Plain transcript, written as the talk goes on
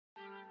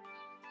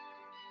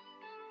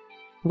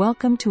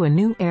Welcome to a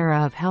new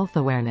era of health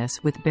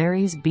awareness with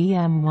Barry's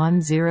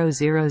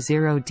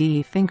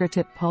BM1000D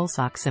Fingertip Pulse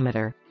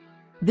Oximeter.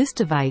 This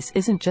device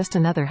isn't just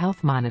another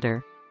health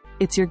monitor.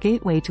 It's your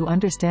gateway to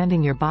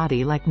understanding your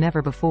body like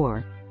never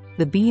before.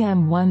 The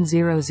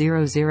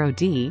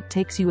BM1000D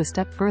takes you a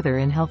step further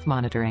in health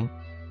monitoring.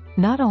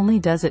 Not only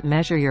does it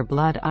measure your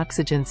blood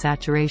oxygen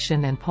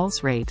saturation and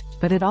pulse rate,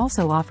 but it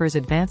also offers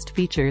advanced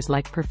features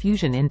like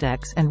perfusion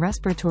index and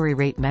respiratory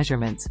rate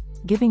measurements,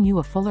 giving you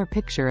a fuller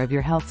picture of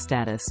your health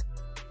status.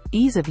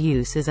 Ease of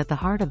use is at the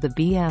heart of the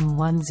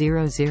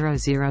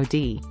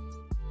BM1000D.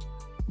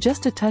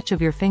 Just a touch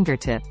of your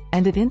fingertip,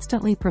 and it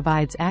instantly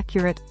provides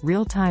accurate,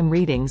 real-time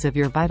readings of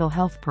your vital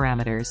health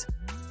parameters.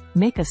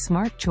 Make a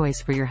smart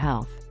choice for your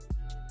health.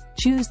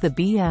 Choose the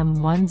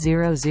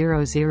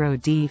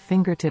BM1000D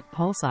Fingertip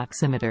Pulse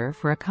Oximeter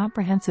for a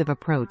comprehensive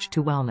approach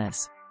to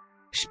wellness.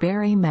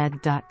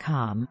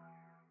 shberrymed.com